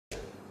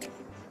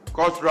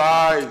Court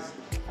rise.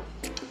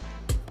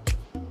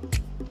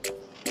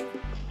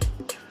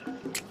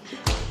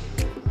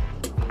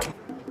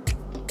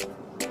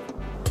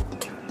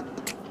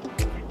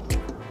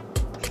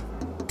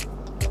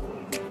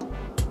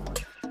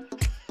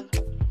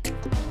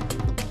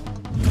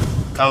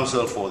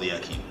 Counsel for the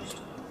accused.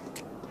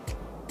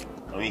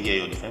 Can we hear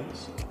your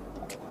defense?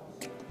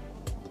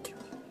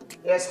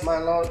 Yes, my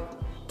lord.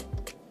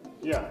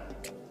 Yeah.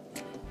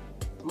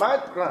 My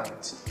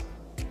client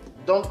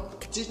don't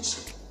teach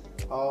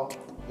or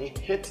they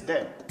hate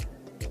them.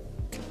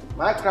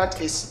 My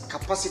client is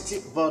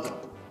capacity builder.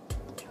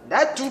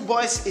 That two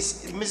boys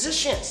is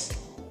musicians.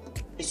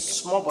 It's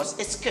small boys.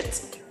 It's good.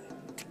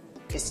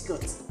 It's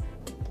good.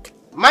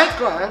 My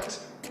client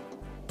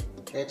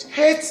it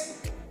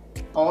hates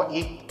or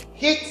he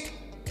hate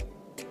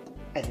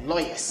and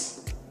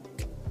lawyers.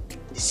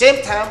 At the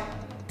same time,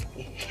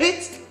 he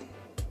hates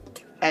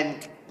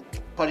and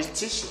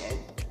politician.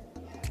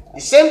 At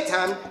the same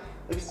time,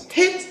 it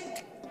hate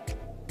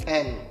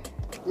and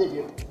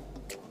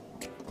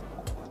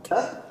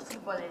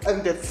Footballers.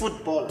 and the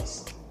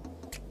footballers.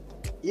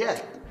 Yeah,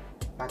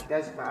 but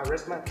that's my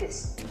arrest my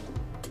case.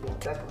 Yeah,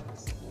 that's my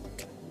case.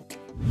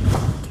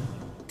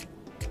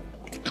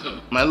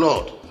 My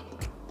lord,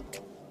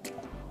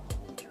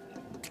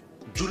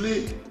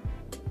 Julie,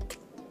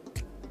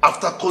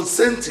 after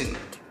consenting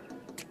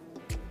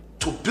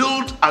to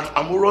build an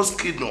amorous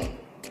kingdom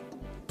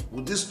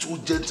with these two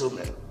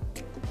gentlemen,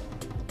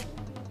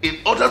 in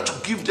order to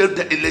give them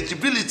the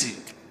eligibility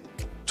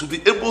to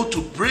be able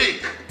to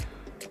break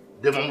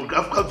the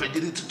mammographical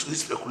virginity to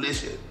his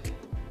speculation,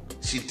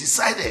 she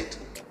decided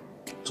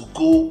to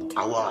go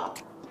away,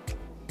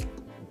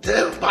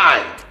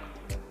 thereby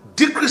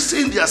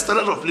decreasing their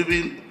standard of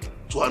living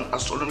to an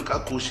astronomical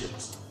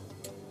quotient.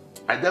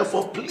 I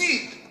therefore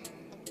plead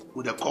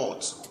with the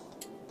court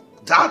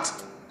that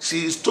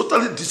she is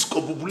totally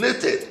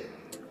discombobulated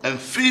and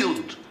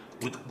filled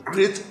with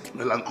great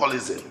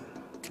melancholism,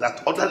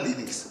 that other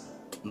ladies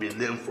may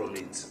learn from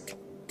it.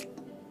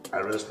 I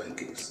rest my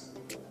case.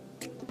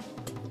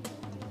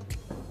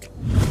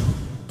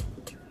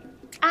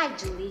 I,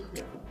 Julie,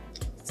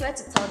 swear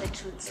to tell the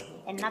truth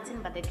and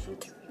nothing but the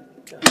truth.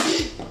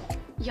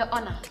 Your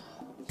Honor,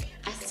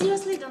 I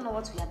seriously don't know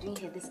what we are doing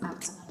here this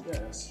afternoon.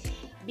 Yes.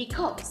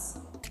 Because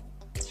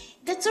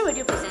the two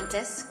radio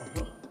presenters,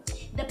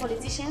 the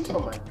politician, Oh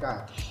my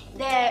God.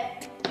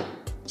 the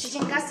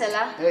chichinga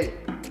seller, Hey,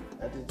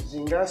 the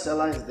Zinga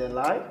seller is the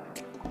lie,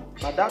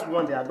 but that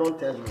one they don't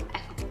tell you. I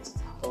forgot to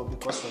tell. Oh,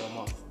 because of your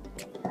mouth.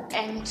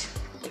 And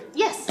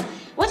yes,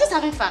 we're just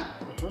having fun.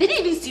 They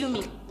didn't even sue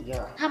me.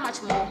 Yeah. How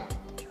much more?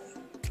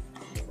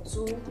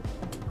 Two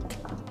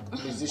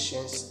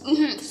Musicians,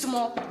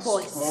 small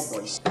boys. small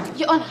boys.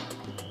 Your Honor,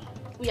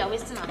 we are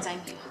wasting our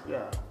time here.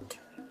 Yeah.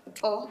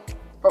 Oh,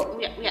 Oh,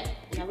 we are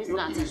wasting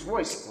our time. his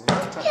voice.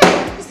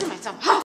 Yeah, wasting my time.